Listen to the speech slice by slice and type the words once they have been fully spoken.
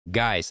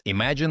Guys,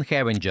 imagine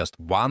having just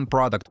one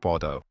product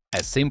photo,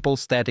 a simple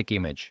static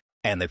image,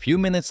 and a few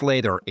minutes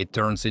later it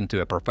turns into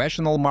a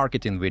professional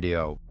marketing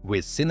video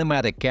with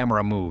cinematic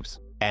camera moves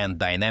and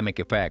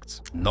dynamic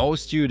effects. No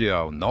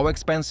studio, no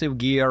expensive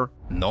gear,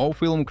 no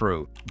film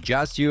crew,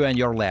 just you and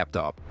your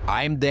laptop.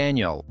 I'm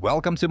Daniel,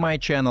 welcome to my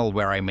channel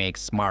where I make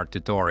smart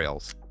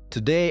tutorials.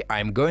 Today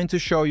I'm going to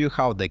show you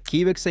how the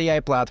Keevx AI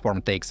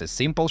platform takes a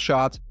simple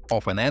shot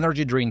of an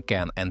energy drink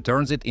can and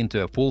turns it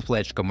into a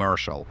full-fledged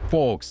commercial.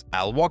 Folks,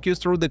 I'll walk you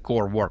through the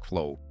core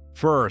workflow.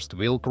 First,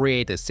 we'll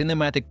create a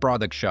cinematic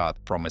product shot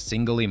from a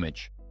single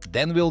image.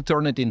 Then we'll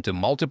turn it into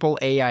multiple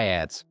AI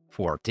ads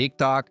for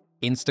TikTok,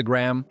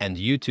 Instagram, and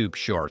YouTube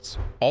Shorts.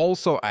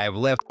 Also, I've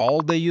left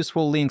all the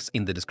useful links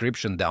in the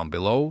description down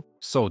below,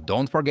 so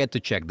don't forget to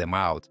check them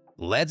out.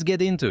 Let's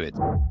get into it!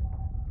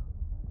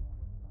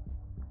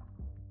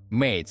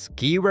 Mates,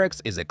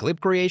 Keevx is a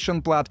clip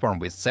creation platform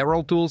with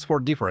several tools for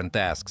different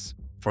tasks.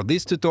 For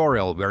this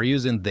tutorial, we're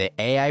using the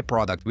AI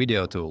Product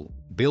Video tool,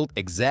 built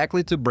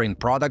exactly to bring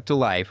product to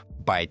life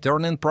by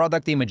turning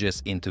product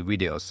images into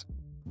videos.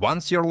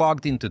 Once you're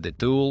logged into the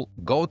tool,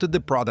 go to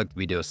the Product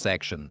Video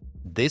section.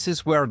 This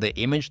is where the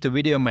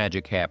image-to-video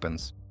magic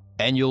happens,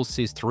 and you'll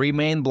see three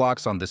main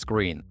blocks on the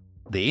screen.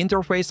 The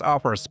interface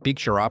offers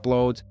picture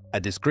upload,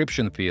 a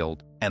description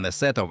field, and a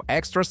set of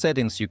extra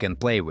settings you can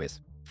play with.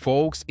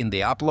 Folks, in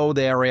the upload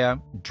area,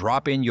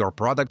 drop in your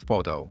product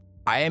photo.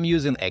 I am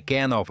using a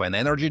can of an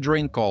energy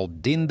drink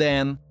called Din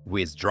Dan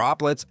with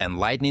droplets and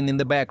lightning in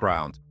the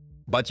background.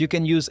 But you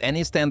can use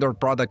any standard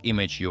product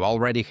image you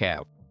already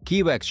have.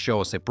 Keevx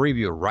shows a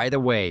preview right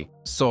away,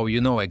 so you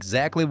know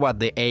exactly what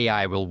the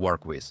AI will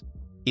work with.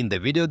 In the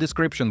video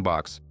description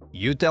box,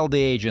 you tell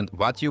the agent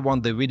what you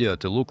want the video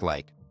to look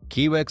like.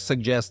 Keevx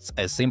suggests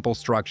a simple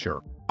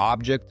structure: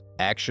 object,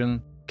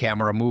 action,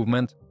 camera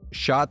movement,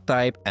 shot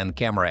type, and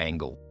camera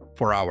angle.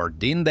 For our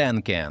Din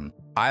Dan can,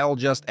 I'll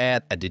just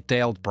add a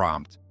detailed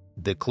prompt.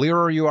 The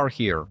clearer you are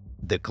here,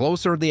 the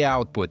closer the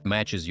output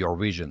matches your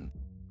vision.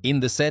 In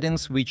the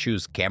settings, we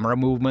choose camera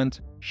movement,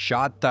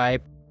 shot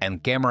type,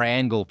 and camera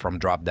angle from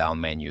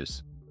drop-down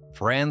menus.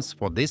 Friends,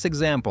 for this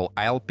example,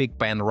 I'll pick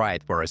pan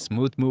right for a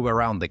smooth move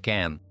around the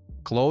can,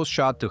 close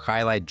shot to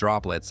highlight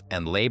droplets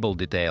and label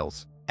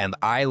details, and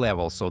eye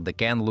level so the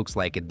can looks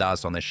like it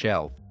does on a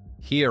shelf.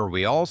 Here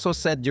we also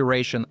set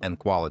duration and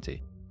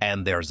quality.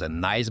 And there's a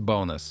nice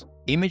bonus.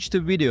 Image to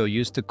video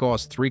used to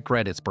cost 3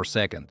 credits per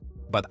second,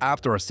 but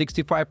after a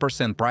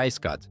 65% price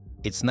cut,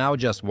 it's now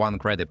just 1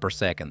 credit per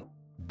second.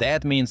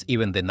 That means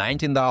even the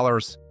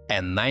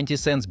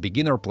 $19.90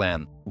 beginner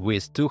plan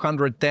with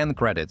 210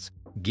 credits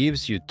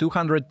gives you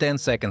 210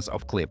 seconds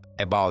of clip,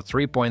 about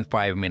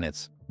 3.5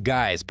 minutes.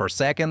 Guys, per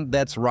second,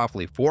 that's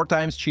roughly 4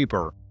 times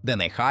cheaper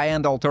than a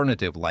high-end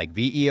alternative like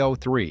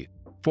VEO3.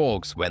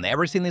 Folks, when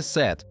everything is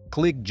set,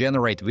 click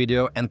Generate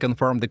Video and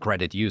confirm the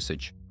credit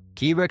usage.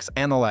 Keevx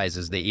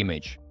analyzes the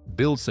image,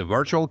 builds a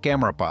virtual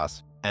camera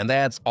path, and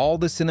adds all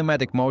the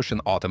cinematic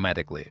motion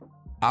automatically.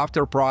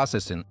 After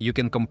processing, you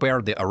can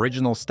compare the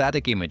original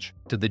static image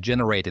to the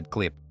generated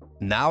clip.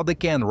 Now the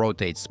can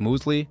rotates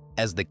smoothly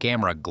as the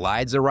camera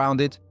glides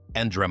around it,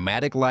 and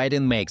dramatic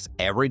lighting makes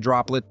every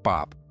droplet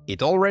pop.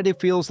 It already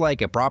feels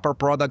like a proper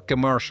product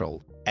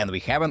commercial, and we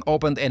haven't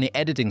opened any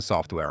editing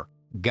software.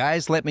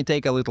 Guys, let me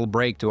take a little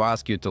break to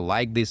ask you to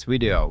like this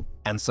video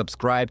and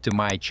subscribe to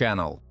my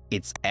channel.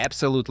 It's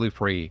absolutely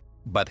free,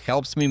 but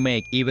helps me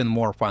make even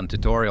more fun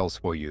tutorials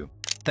for you.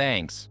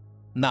 Thanks!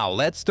 Now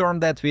let's turn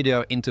that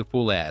video into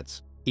full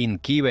ads. In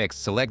Keevx,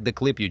 select the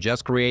clip you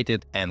just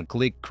created and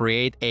click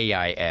Create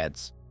AI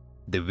Ads.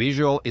 The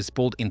visual is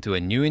pulled into a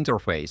new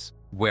interface,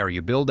 where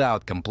you build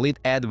out complete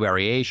ad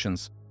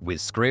variations with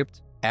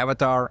script,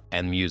 avatar,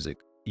 and music.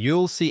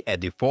 You'll see a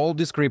default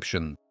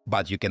description,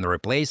 but you can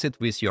replace it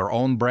with your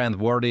own brand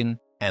wording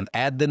and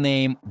add the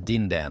name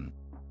Din Dan.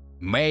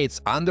 Mates,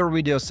 under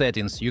video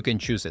settings you can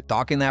choose a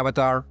talking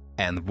avatar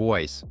and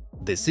voice.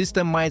 The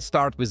system might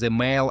start with a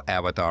male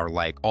avatar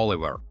like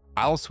Oliver.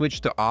 I'll switch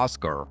to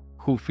Oscar,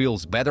 who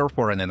feels better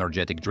for an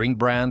energetic drink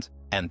brand,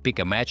 and pick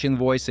a matching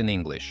voice in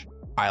English.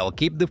 I'll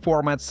keep the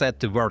format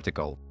set to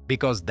vertical,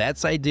 because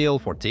that's ideal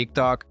for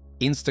TikTok,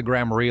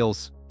 Instagram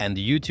Reels, and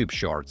YouTube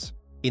Shorts.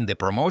 In the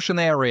promotion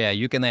area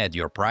you can add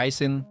your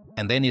pricing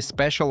and any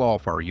special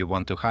offer you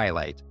want to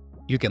highlight.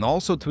 You can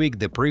also tweak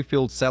the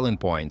pre-filled selling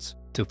points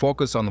to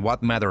focus on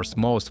what matters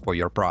most for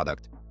your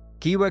product.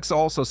 Keevx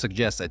also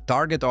suggests a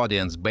target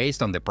audience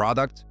based on the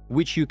product,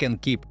 which you can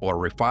keep or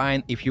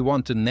refine if you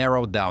want to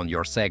narrow down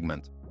your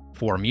segment.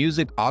 For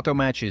music,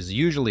 auto-match is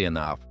usually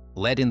enough,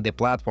 letting the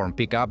platform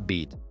pick up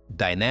beat,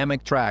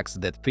 dynamic tracks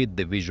that fit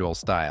the visual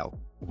style.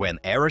 When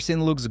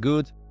everything looks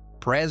good,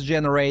 press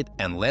Generate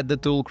and let the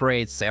tool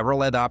create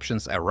several ad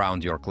options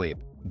around your clip.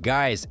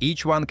 Guys,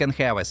 each one can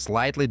have a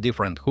slightly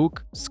different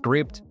hook,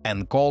 script,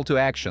 and call to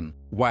action,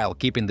 while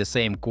keeping the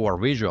same core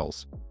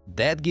visuals.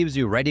 That gives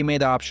you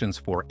ready-made options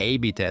for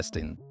A/B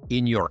testing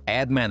in your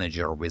ad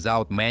manager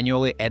without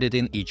manually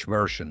editing each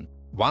version.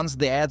 Once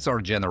the ads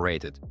are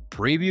generated,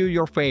 preview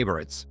your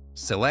favorites,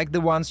 select the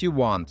ones you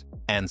want,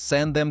 and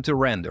send them to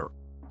render.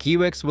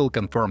 Keevx will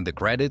confirm the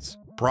credits,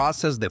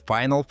 process the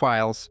final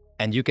files,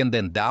 and you can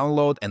then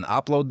download and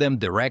upload them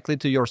directly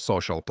to your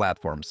social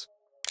platforms.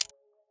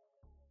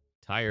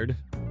 Tired?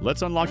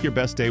 Let's unlock your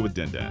best day with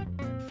Dindan.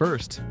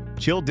 First,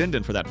 chill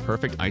Dindan for that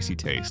perfect icy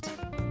taste.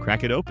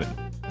 Crack it open.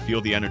 Feel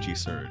the energy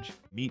surge.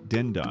 Meet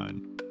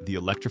Dindan, the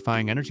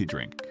electrifying energy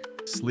drink.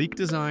 Sleek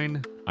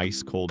design,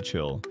 ice-cold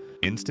chill,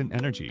 instant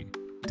energy.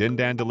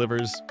 Dindan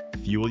delivers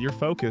fuel your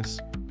focus.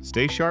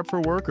 Stay sharp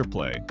for work or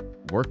play,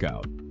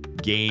 workout,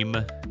 game,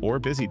 or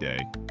busy day.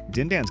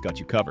 Dindan's got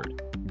you covered.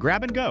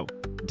 Grab and go.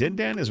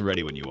 Dindan is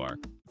ready when you are.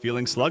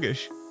 Feeling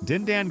sluggish?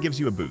 Dindan gives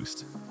you a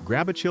boost.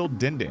 Grab a chilled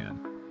Dindan.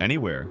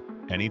 Anywhere,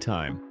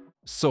 anytime.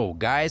 So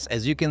guys,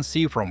 as you can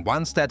see from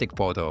one static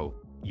photo,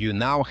 you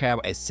now have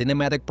a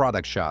cinematic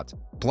product shot,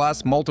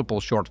 plus multiple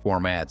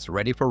short-form ads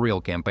ready for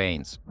real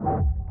campaigns.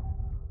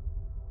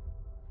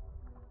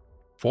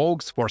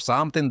 Folks, for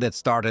something that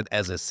started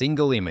as a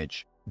single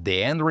image,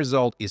 the end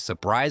result is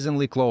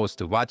surprisingly close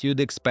to what you'd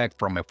expect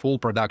from a full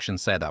production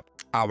setup.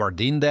 Our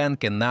Dindan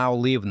can now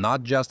live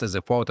not just as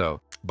a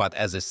photo, but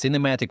as a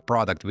cinematic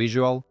product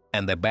visual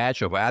and a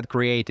batch of ad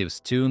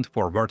creatives tuned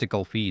for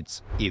vertical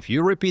feeds. If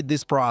you repeat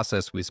this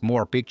process with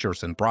more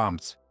pictures and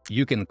prompts,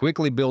 you can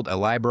quickly build a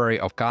library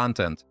of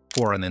content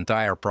for an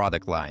entire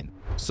product line.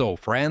 So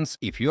friends,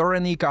 if you're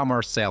an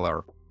e-commerce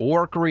seller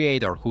or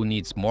creator who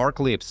needs more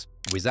clips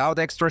without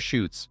extra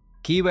shoots,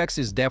 Keevx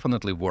is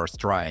definitely worth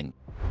trying.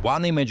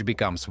 One image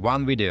becomes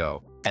one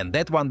video, and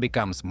that one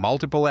becomes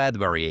multiple ad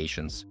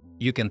variations.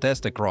 You can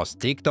test across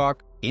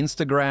TikTok,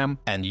 Instagram,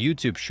 and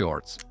YouTube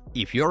Shorts.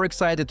 If you're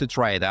excited to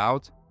try it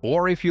out,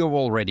 or if you've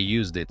already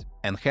used it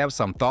and have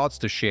some thoughts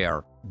to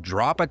share,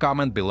 drop a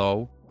comment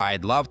below.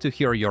 I'd love to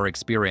hear your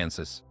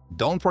experiences.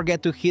 Don't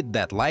forget to hit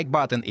that like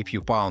button if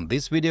you found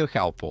this video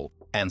helpful,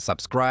 and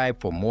subscribe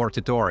for more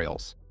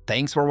tutorials.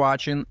 Thanks for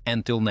watching,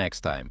 until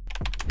next time.